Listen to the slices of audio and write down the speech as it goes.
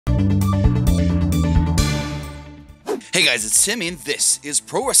Hey guys, it's Timmy and this is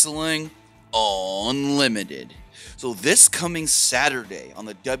Pro Wrestling Unlimited. So this coming Saturday on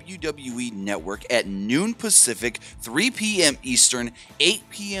the WWE Network at noon Pacific, 3 p.m. Eastern, 8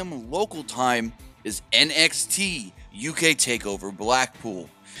 p.m. local time is NXT UK Takeover Blackpool.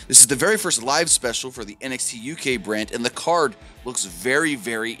 This is the very first live special for the NXT UK brand and the card looks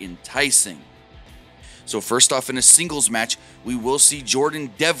very enticing. So first off, in a singles match, we will see Jordan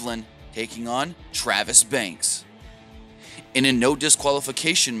Devlin taking on Travis Banks. In a no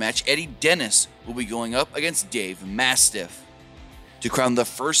disqualification match, Eddie Dennis will be going up against Dave Mastiff. To crown the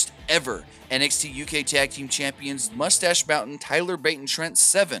first ever NXT UK Tag Team Champions, Mustache Mountain Tyler Bate and Trent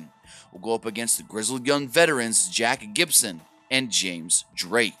Seven will go up against the grizzled young veterans Jack Gibson and James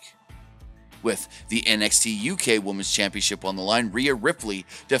Drake. With the NXT UK Women's Championship on the line, Rhea Ripley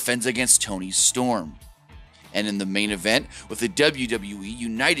defends against Toni Storm. And in the main event, with the WWE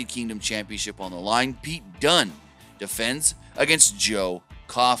United Kingdom Championship on the line, Pete Dunne defends against Joe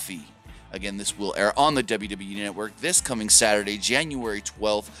Coffey. Again, this will air on the WWE Network this coming Saturday, January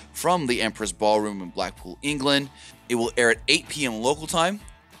 12th, from the Empress Ballroom in Blackpool, England. It will air at 8 p.m. local time,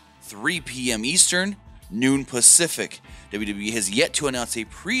 3 p.m. Eastern, noon Pacific. WWE has yet to announce a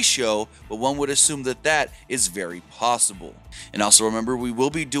pre-show, but one would assume that is very possible. And also remember, we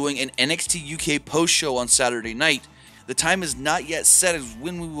will be doing an NXT UK post-show on Saturday night. The time is not yet set as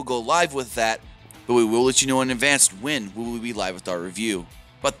when we will go live with that, but we will let you know in advance when we will be live with our review.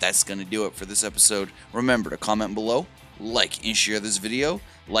 But that's going to do it for this episode. Remember to comment below, like and share this video,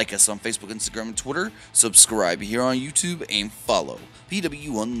 like us on Facebook, Instagram, and Twitter, subscribe here on YouTube, and follow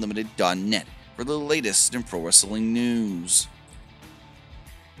PWUnlimited.net for the latest in pro wrestling news.